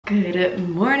Good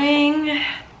morning.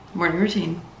 Morning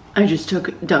routine. I just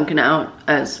took Duncan out,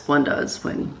 as one does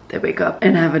when they wake up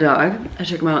and have a dog. I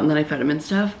took him out and then I fed him and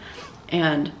stuff.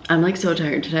 And I'm like so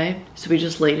tired today. So we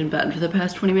just laid in bed for the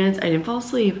past 20 minutes. I didn't fall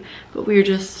asleep, but we were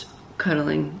just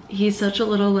cuddling. He's such a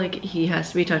little, like, he has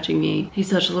to be touching me. He's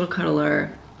such a little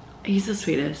cuddler. He's the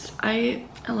sweetest. I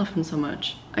love him so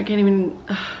much. I can't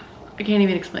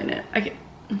even explain it.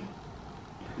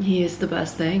 He is the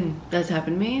best thing that's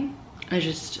happened to me. I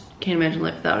just can't imagine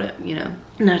life without it, you know?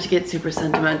 Not to get super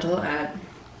sentimental at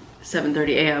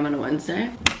 7:30 a.m. on a Wednesday.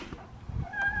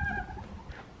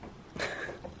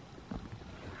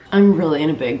 I'm really in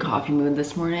a big coffee mood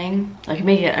this morning. I can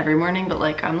make it every morning, but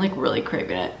like I'm like really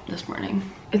craving it this morning.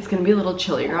 It's gonna be a little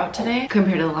chillier out today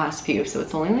compared to the last few, so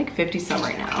it's only like 50 some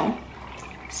right now.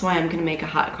 So I am gonna make a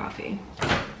hot coffee.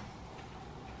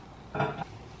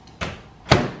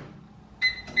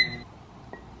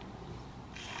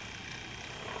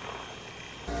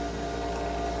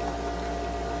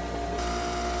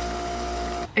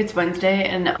 It's Wednesday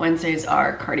and Wednesdays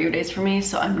are cardio days for me,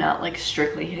 so I'm not like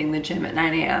strictly hitting the gym at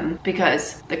 9 a.m.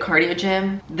 because the cardio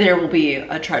gym, there will be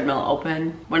a treadmill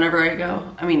open whenever I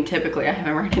go. I mean, typically I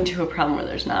haven't run into a problem where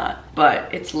there's not,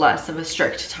 but it's less of a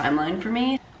strict timeline for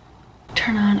me.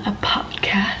 Turn on a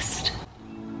podcast.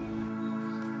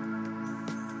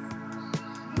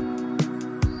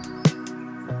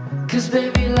 Cause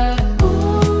baby, like,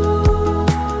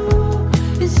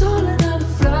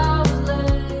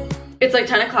 It's like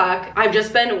 10 o'clock. I've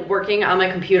just been working on my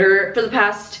computer for the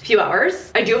past few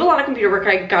hours. I do have a lot of computer work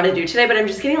I gotta do today, but I'm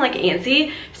just getting like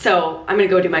antsy, so I'm gonna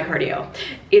go do my cardio.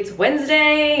 It's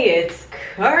Wednesday, it's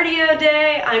cardio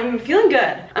day. I'm feeling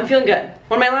good. I'm feeling good.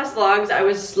 One of my last vlogs, I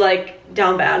was like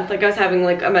down bad. Like I was having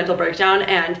like a mental breakdown,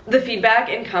 and the feedback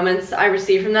and comments I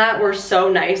received from that were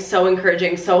so nice, so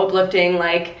encouraging, so uplifting,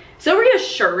 like so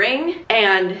reassuring.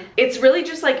 And it's really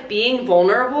just like being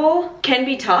vulnerable can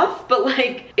be tough, but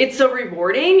like it's so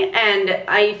rewarding and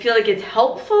I feel like it's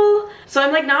helpful. So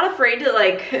I'm like not afraid to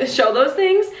like show those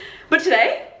things. But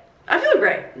today, I'm feeling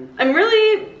great. I'm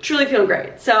really, truly feeling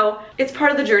great. So it's part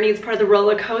of the journey, it's part of the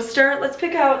roller coaster. Let's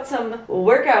pick out some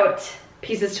workout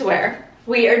pieces to wear.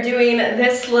 We are doing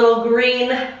this little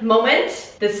green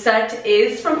moment. This set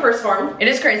is from First Form. It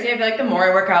is crazy. I feel like the more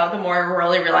I work out, the more I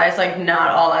really realize like not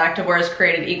all activewear is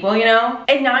created equal, you know?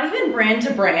 And not even brand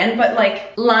to brand, but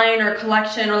like line or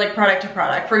collection or like product to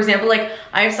product. For example, like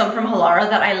I have some from Halara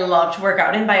that I love to work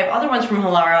out in, but I have other ones from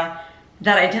Halara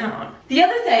that I don't. The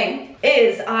other thing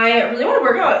is I really want to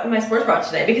work out in my sports bra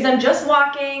today because I'm just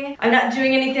walking. I'm not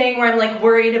doing anything where I'm like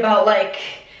worried about like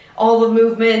all the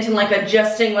movement and like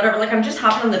adjusting whatever. Like I'm just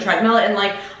hopping on the treadmill and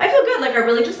like I feel good. Like I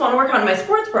really just want to work on my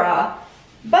sports bra,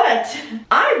 but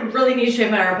I really need to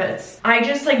shave my armpits. I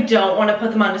just like don't want to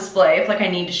put them on display if like I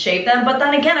need to shave them. But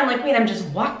then again, I'm like, wait, I'm just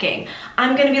walking.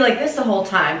 I'm gonna be like this the whole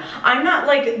time. I'm not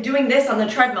like doing this on the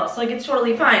treadmill, so like it's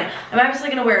totally fine. I'm obviously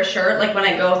gonna wear a shirt like when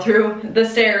I go through the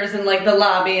stairs and like the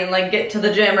lobby and like get to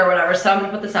the gym or whatever, so I'm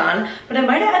gonna put this on. But I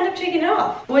might end up taking it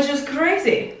off, which is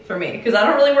crazy for me because I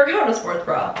don't really work out in a sports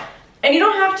bra. And you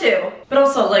don't have to, but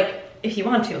also like if you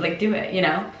want to, like do it, you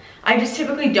know? I just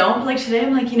typically don't, but like today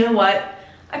I'm like, you know what?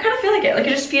 I kind of feel like it. Like it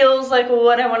just feels like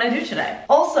what I want to do today.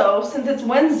 Also, since it's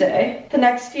Wednesday, the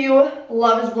next few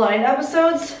Love is Blind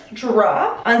episodes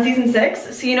drop on season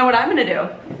 6. So you know what I'm gonna do?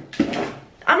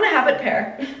 I'm gonna habit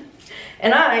pair.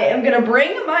 And I am gonna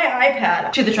bring my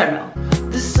iPad to the treadmill.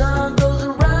 the sun goes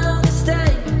around the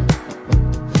state.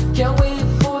 Can't wait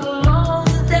for the long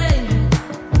day.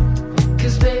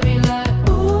 Cause baby, like,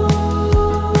 ooh,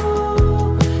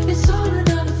 it's all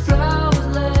another flower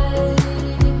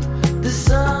lane. The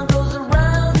sun goes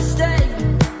around the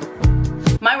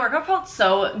state. My workout felt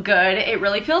so good. It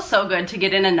really feels so good to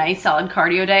get in a nice solid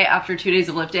cardio day after 2 days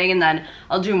of lifting, and then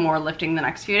I'll do more lifting the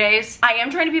next few days. I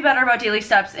am trying to be better about daily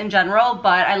steps in general,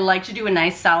 but I like to do a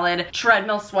nice solid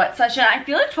treadmill sweat session. I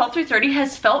feel like 12 through 30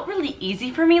 has felt really easy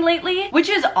for me lately, which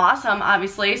is awesome,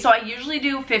 obviously. So I usually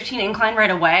do 15 incline right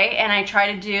away, and I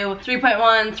try to do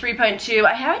 3.1, 3.2.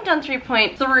 I haven't done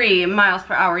 3.3 miles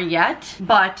per hour yet,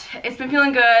 but it's been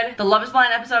feeling good. The Love is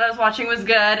Blind episode I was watching was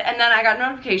good, and then I got a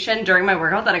notification during my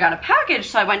workout that I got a package,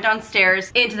 so I went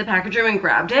downstairs into the package room and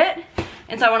grabbed it.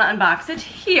 And so I want to unbox it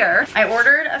here. I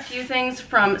ordered a few things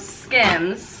from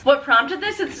Skims. What prompted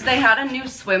this is they had a new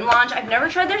swim launch. I've never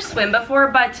tried their swim before,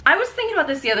 but I was thinking about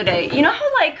this the other day. You know how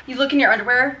like you look in your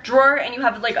underwear drawer and you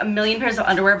have like a million pairs of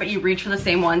underwear, but you reach for the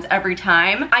same ones every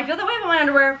time? I feel that way about my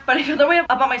underwear, but I feel that way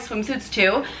about my swimsuits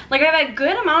too. Like I have a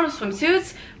good amount of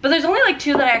swimsuits, but there's only like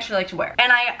 2 that I actually like to wear.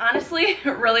 And I honestly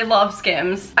really love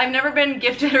Skims. I've never been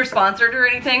gifted or sponsored or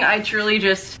anything. I truly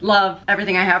just love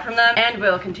everything I have from them and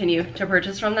will continue to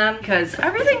purchase from them because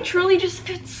everything truly just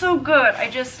fits so good. I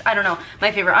don't know.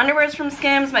 My favorite underwear is from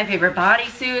Skims, my favorite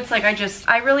bodysuits. Like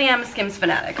I really am a Skims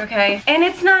fanatic, okay? And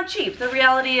it's not cheap. The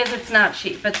reality is it's not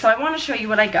cheap. But so I want to show you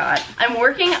what I got. I'm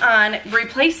working on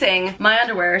replacing my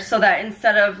underwear so that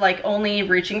instead of like only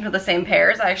reaching for the same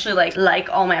pairs, I actually like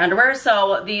all my underwear.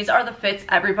 So these are the Fits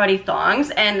Everybody thongs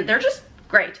and they're just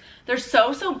great. They're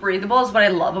so breathable is what I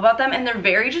love about them, and they're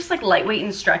very just like lightweight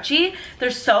and stretchy.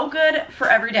 They're so good for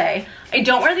every day. I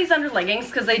don't wear these under leggings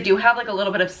because they do have like a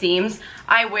little bit of seams.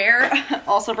 I wear,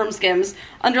 also from Skims,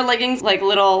 under leggings like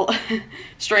little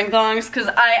string thongs because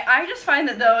I just find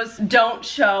that those don't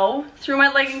show through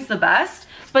my leggings the best,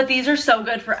 but these are so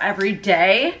good for every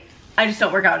day. I just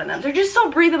don't work out in them. They're just so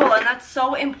breathable and that's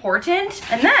so important.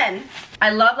 And then I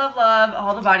love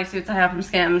all the bodysuits I have from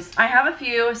Skims. I have a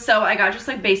few, so I got just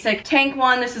like basic tank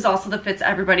one. This is also the Fits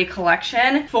Everybody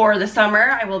collection for the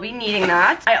summer. I will be needing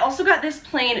that. I also got this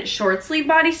plain short sleeve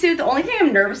bodysuit. The only thing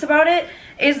I'm nervous about it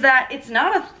is that it's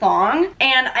not a thong,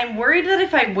 and I'm worried that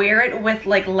if I wear it with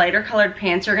like lighter colored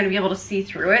pants, you're gonna be able to see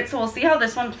through it. So we'll see how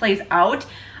this one plays out.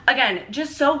 Again,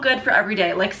 just so good for every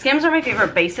day. Like Skims are my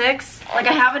favorite basics. Like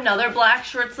I have another black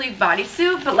short sleeve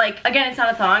bodysuit, but like again, it's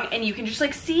not a thong and you can just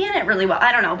like see in it really well.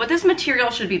 I don't know, but this material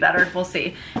should be better. We'll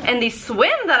see. And the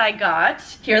swim that I got,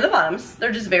 here are the bottoms.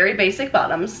 They're just very basic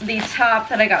bottoms. The top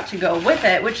that I got to go with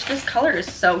it, which this color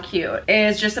is so cute,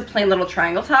 is just a plain little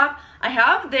triangle top. I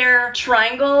have their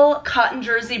triangle cotton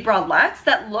jersey bralettes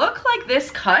that look like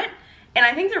this cut. And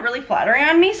I think they're really flattering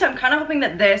on me, so I'm kind of hoping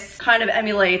that this kind of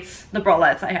emulates the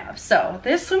bralettes I have. So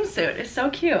this swimsuit is so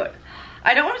cute.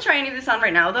 I don't want to try any of this on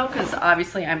right now though, because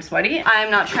obviously I'm sweaty. I'm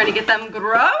not trying to get them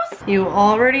gross. You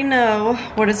already know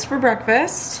what is for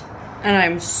breakfast, and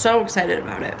I'm so excited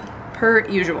about it, per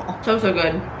usual. So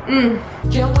good.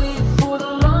 Can't wait for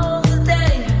the long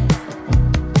day.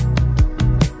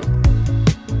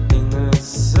 In the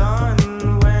sun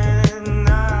when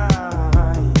I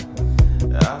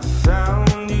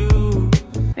found you.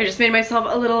 I just made myself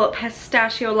a little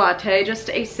pistachio latte, just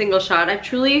a single shot. I've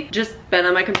truly just been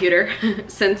on my computer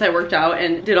since I worked out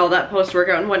and did all that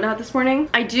post-workout and whatnot this morning.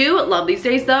 I do love these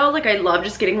days though. Like I love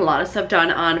just getting a lot of stuff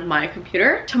done on my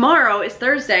computer. Tomorrow is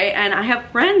Thursday and I have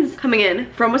friends coming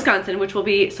in from Wisconsin, which will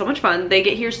be so much fun. They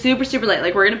get here super late.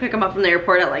 Like we're gonna pick them up from the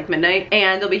airport at like midnight,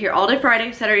 and they'll be here all day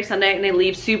Friday, Saturday, Sunday, and they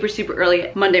leave super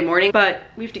early Monday morning. But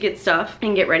we have to get stuff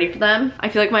and get ready for them. I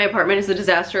feel like my apartment is a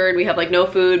disaster and we have like no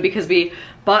food because we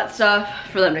bought stuff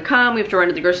for them to come. We have to run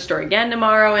to the grocery store again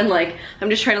tomorrow, and like I'm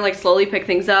just trying to like slowly pick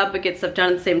things up but get stuff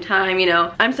done at the same time, you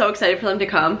know. I'm so excited for them to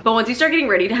come. But once you start getting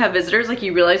ready to have visitors, like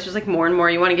you realize there's like more and more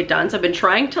you want to get done. So I've been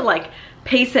trying to like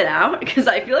pace it out because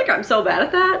I feel like I'm so bad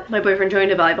at that. My boyfriend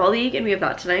joined a volleyball league and we have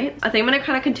that tonight. I think I'm gonna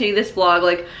kind of continue this vlog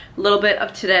like a little bit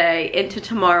of today into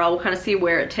tomorrow. We'll kind of see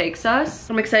where it takes us.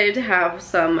 I'm excited to have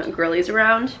some girlies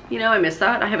around. You know, I miss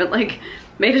that. I haven't like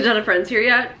made a ton of friends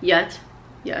here yet.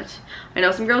 I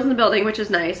know some girls in the building, which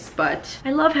is nice, but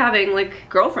I love having like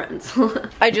girlfriends.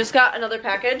 I just got another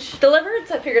package delivered,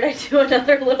 so I figured I'd do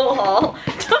another little haul.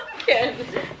 Duncan,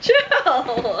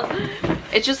 chill.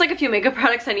 It's just like a few makeup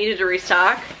products I needed to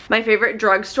restock. My favorite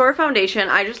drugstore foundation,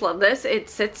 I just love this. It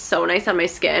sits so nice on my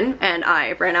skin and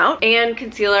I ran out. And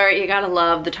concealer, you gotta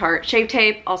love the Tarte Shape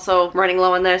Tape. Also running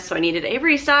low on this, so I needed a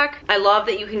restock. I love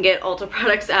that you can get Ulta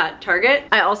products at Target.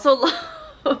 I also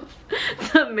love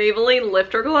the Maybelline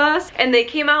Lifter Gloss, and they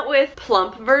came out with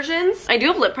plump versions. I do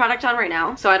have lip product on right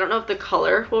now, so I don't know if the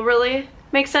color will really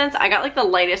make sense. I got like the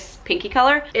lightest pinky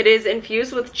color. It is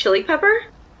infused with chili pepper.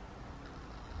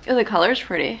 Oh, the color's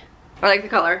pretty. I like the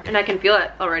color and I can feel it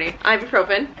already.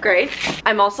 Ibuprofen, great.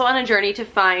 I'm also on a journey to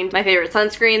find my favorite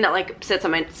sunscreen that like sits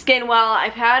on my skin well.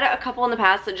 I've had a couple in the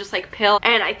past that just like pill,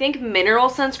 and I think mineral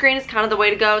sunscreen is kind of the way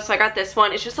to go. So I got this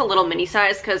one. It's just a little mini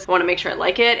size because I want to make sure I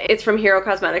like it. It's from Hero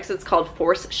Cosmetics. It's called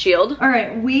Force Shield. All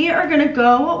right, we are gonna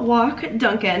go walk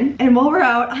Duncan, and while we're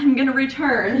out, I'm gonna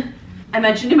return. I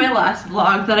mentioned in my last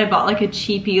vlog that I bought like a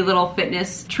cheapy little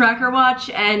fitness tracker watch,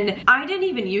 and I didn't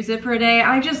even use it for a day.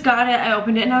 I just got it, I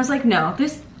opened it, and I was like, no,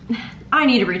 I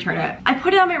need to return it. I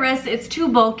put it on my wrist, it's too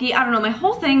bulky. I don't know, my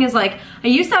whole thing is like, I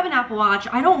used to have an Apple Watch.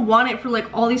 I don't want it for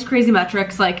like all these crazy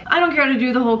metrics. Like, I don't care to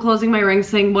do the whole closing my rings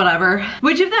thing, whatever.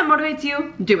 Which if that motivates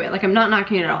you, do it. Like, I'm not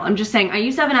knocking it at all. I'm just saying, I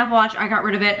used to have an Apple Watch, I got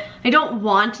rid of it. I don't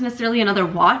want necessarily another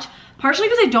watch, partially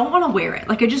because I don't want to wear it.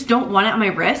 Like, I just don't want it on my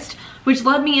wrist. which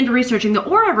led me into researching the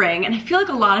Oura Ring. And I feel like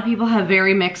a lot of people have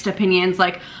very mixed opinions,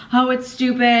 like, oh, it's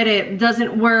stupid, it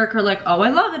doesn't work, or like, oh, I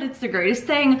love it, it's the greatest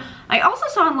thing. I also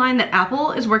saw online that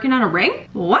Apple is working on a ring.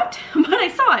 What? But I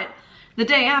saw it the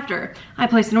day after I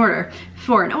placed an order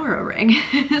for an Oura Ring.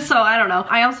 So I don't know.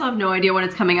 I also have no idea when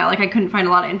it's coming out. Like, I couldn't find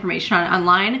a lot of information on it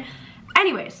online.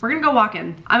 Anyways, we're gonna go walk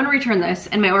in. I'm gonna return this,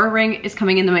 and my Oura Ring is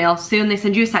coming in the mail soon. They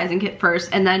send you a sizing kit first,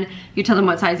 and then you tell them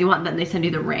what size you want, then they send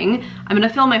you the ring. I'm gonna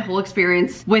film my whole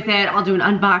experience with it. I'll do an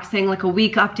unboxing, like a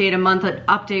week update, a month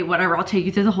update, whatever. I'll take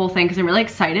you through the whole thing because I'm really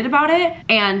excited about it.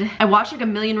 And I watched like a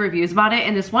million reviews about it,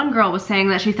 and this one girl was saying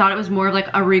that she thought it was more of like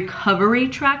a recovery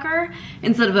tracker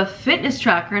instead of a fitness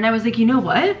tracker. And I was like, you know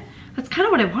what? That's kind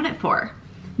of what I want it for.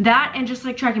 That and just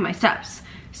like tracking my steps.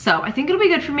 So I think it'll be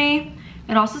good for me.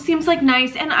 It also seems like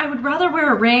nice, and I would rather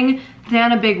wear a ring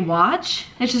than a big watch.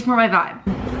 It's just more my vibe.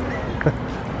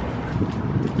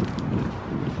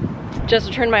 Just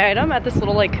returned my item at this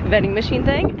little like vending machine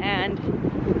thing, and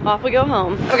off we go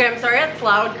home. Okay, I'm sorry it's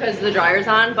loud because the dryer's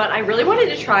on, but I really wanted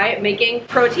to try making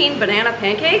protein banana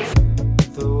pancakes.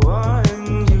 The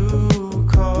one you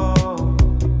call,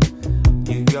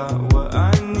 you got what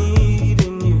I need,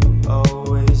 and you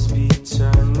always be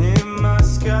turning my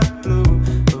sky blue.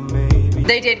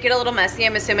 They did get a little messy.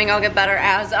 I'm assuming I'll get better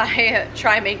as I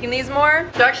try making these more.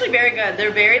 They're actually very good.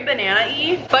 They're very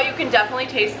banana-y, but you can definitely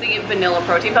taste the vanilla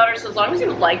protein powder. So as long as you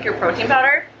like your protein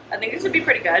powder, I think this would be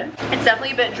pretty good. It's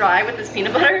definitely a bit dry with this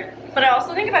peanut butter, but I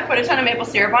also think if I put a ton of maple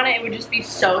syrup on it, it would just be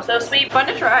so sweet. Fun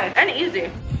to try and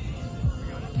easy.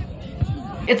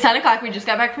 It's 10 o'clock, we just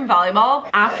got back from volleyball.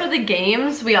 After the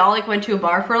games, we all like went to a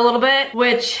bar for a little bit,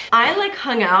 which I like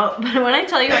hung out, but when I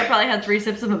tell you I probably had 3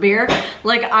 sips of a beer,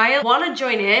 like I wanna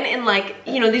join in and like,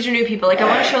 you know, these are new people, like I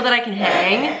wanna show that I can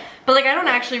hang, but like I don't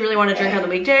actually really wanna drink on the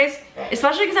weekdays,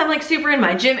 especially because I'm like super in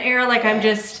my gym era, like I'm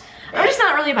just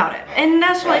not really about it, and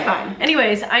that's really fine.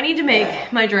 Anyways, I need to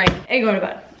make my drink and go to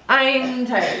bed. I'm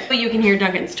tired. But you can hear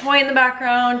Duncan's toy in the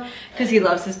background because he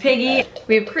loves his piggy.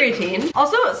 We have creatine.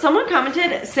 Also, someone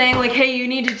commented saying like, hey, you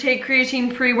need to take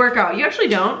creatine pre-workout. You actually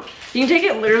don't. You can take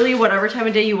it literally whatever time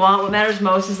of day you want. What matters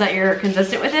most is that you're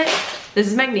consistent with it. This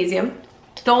is magnesium.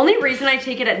 The only reason I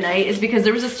take it at night is because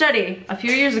there was a study a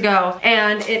few years ago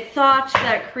and it thought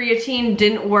that creatine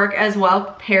didn't work as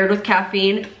well paired with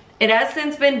caffeine. It has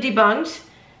since been debunked.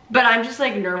 But I'm just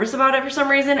like nervous about it for some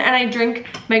reason, and I drink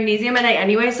magnesium at night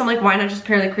anyway, so I'm like, why not just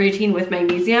pair the creatine with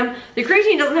magnesium? The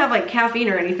creatine doesn't have like caffeine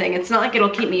or anything. It's not like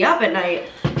it'll keep me up at night.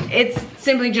 It's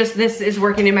simply just this is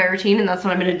working in my routine and that's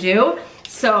what I'm gonna do.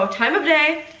 So time of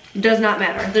day does not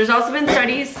matter. There's also been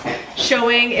studies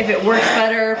showing if it works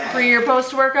better pre or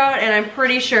post workout, and I'm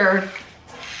pretty sure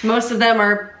most of them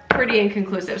are pretty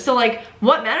inconclusive. So like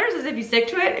what matters is if you stick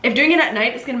to it. If doing it at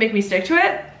night is gonna make me stick to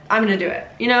it, I'm gonna do it,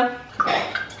 you know?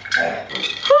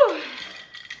 Whew.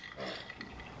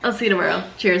 I'll see you tomorrow.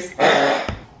 Cheers.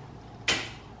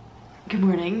 Good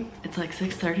morning. It's like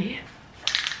 6:30.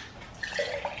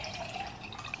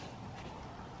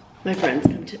 My friends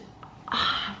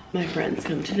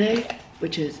come today,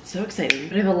 which is so exciting,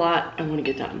 but I have a lot I want to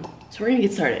get done. So we're gonna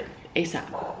get started ASAP.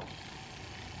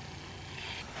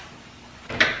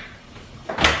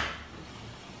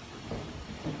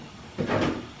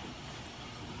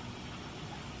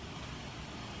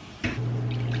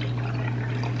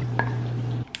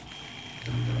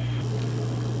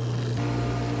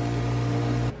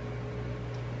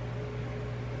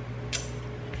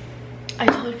 I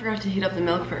totally forgot to heat up the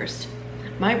milk first.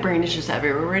 My brain is just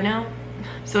everywhere right now.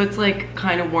 So it's like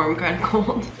kind of warm, kind of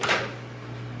cold.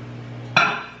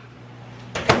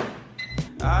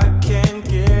 I can't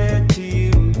get to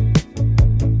you,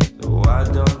 so why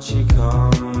don't you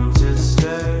come to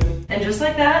stay? And just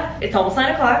like that, it's almost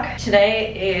 9 o'clock.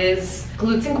 Today is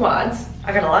glutes and quads.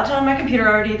 I got a lot done on my computer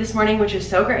already this morning, which is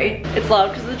so great. It's loud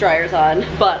because the dryer's on,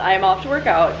 but I am off to work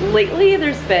out. Lately,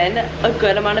 there's been a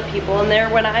good amount of people in there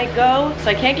when I go,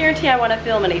 so I can't guarantee I want to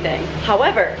film anything.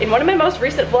 However, in one of my most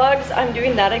recent vlogs, I'm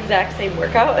doing that exact same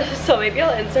workout, so maybe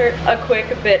I'll insert a quick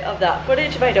bit of that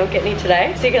footage if I don't get any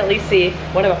today, so you can at least see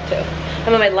what I'm up to.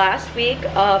 I'm on my last week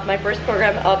of my first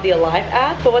program of the Alive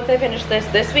app, but once I finish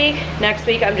this week, next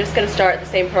week I'm just gonna start the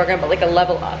same program but like a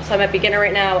level up. So I'm at beginner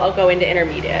right now, I'll go into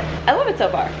intermediate. I love it so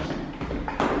far.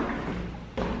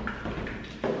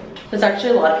 There's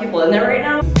actually a lot of people in there right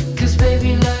now. 'Cause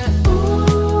baby, like,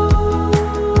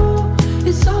 ooh,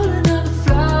 it's all another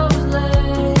flower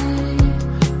lane.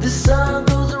 The sun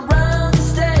goes around the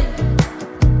state.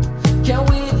 Can't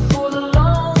wait for the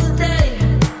long day.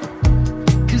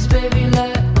 'Cause baby,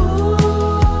 like,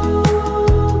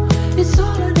 ooh, it's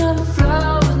all another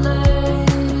flower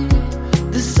lane.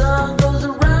 The sun goes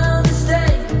around the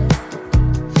state.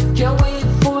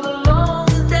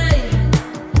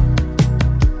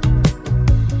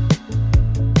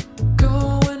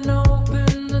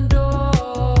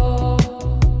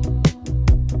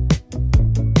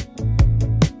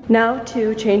 Now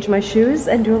to change my shoes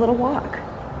and do a little walk.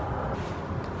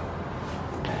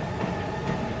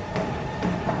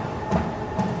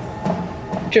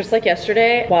 Just like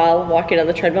yesterday, while walking on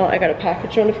the treadmill, I got a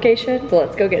package notification. So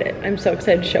let's go get it. I'm so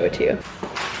excited to show it to you.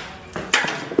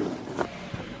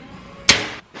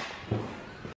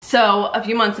 So a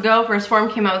few months ago, First Form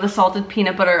came out with a salted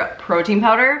peanut butter protein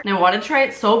powder, and I wanted to try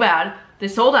it so bad. They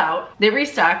sold out, they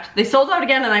restocked, they sold out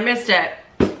again and I missed it.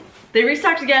 They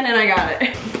restocked again and I got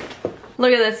it.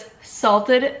 Look at this,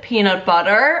 salted peanut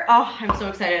butter. Oh, I'm so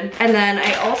excited. And then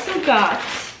I also got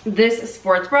this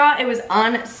sports bra. It was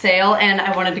on sale and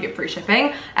I wanted to get free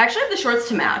shipping. I actually have the shorts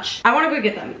to match. I wanna go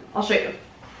get them. I'll show you.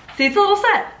 See, it's a little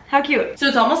set. How cute. So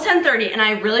it's almost 10:30 and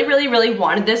I really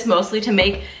wanted this mostly to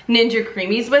make Ninja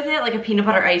Creamies with it, like a peanut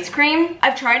butter ice cream.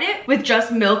 I've tried it with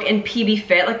just milk and PB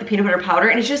Fit, like the peanut butter powder,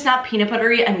 and it's just not peanut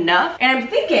buttery enough. And I'm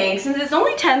thinking, since it's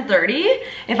only 10:30,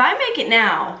 if I make it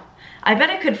now, I bet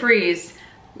it could freeze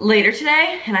later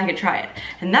today and I could try it.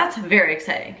 And that's very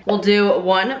exciting. We'll do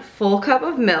 1 full cup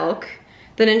of milk.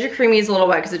 The Ninja Creamy is a little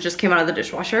wet because it just came out of the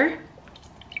dishwasher.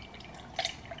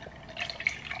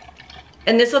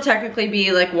 And this will technically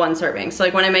be like 1 serving. So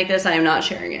like when I make this, I am not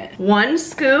sharing it. 1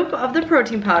 scoop of the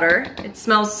protein powder. It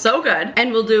smells so good.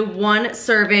 And we'll do 1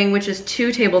 serving, which is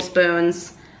 2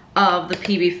 tablespoons of the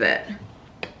PB Fit.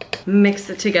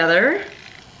 Mix it together.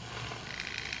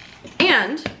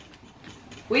 And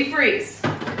we freeze.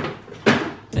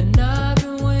 And I've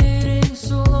been waiting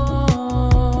so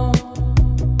long.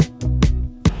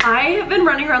 I have been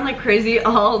running around like crazy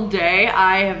all day.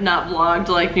 I have not vlogged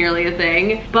like nearly a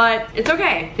thing, but it's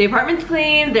okay. The apartment's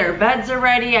clean, their beds are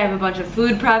ready, I have a bunch of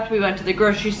food prepped, we went to the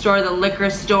grocery store, the liquor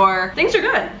store. Things are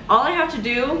good. All I have to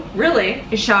do, really,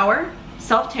 is shower,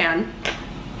 self-tan,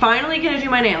 finally gonna do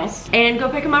my nails, and go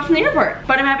pick them up from the airport.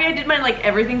 But I'm happy I did my like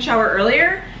everything shower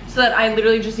earlier, so that I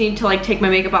literally just need to like take my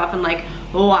makeup off and like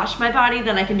wash my body,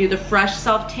 then I can do the fresh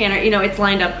self-tanner. You know, it's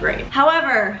lined up great.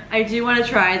 However, I do want to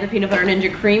try the Peanut Butter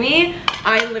Ninja Creamy.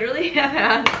 I literally have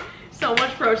had so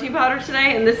much protein powder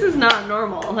today and this is not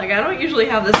normal. Like I don't usually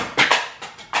have this.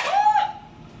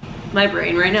 My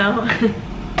brain right now.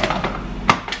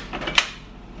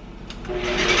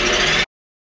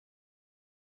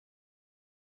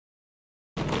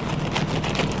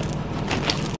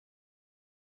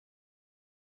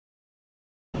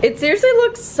 It seriously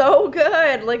looks so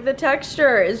good. Like the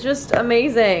texture is just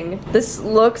amazing. This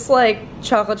looks like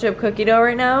chocolate chip cookie dough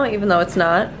right now, even though it's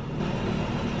not.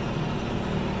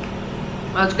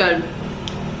 That's good.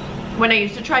 When I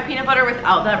used to try peanut butter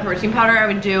without that protein powder, I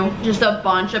would do just a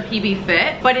bunch of PB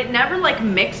Fit, but it never like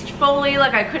mixed fully.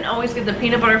 Like I couldn't always get the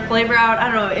peanut butter flavor out.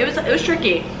 I don't know, it was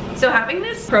tricky. So having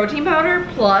this protein powder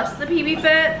plus the PB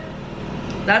Fit,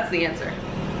 that's the answer.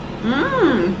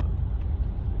 Mmm.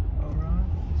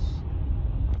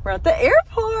 We're at the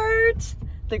airport.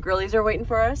 The girlies are waiting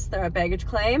for us. They're at baggage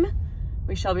claim.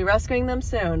 We shall be rescuing them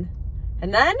soon.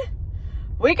 And then,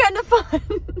 weekend of fun.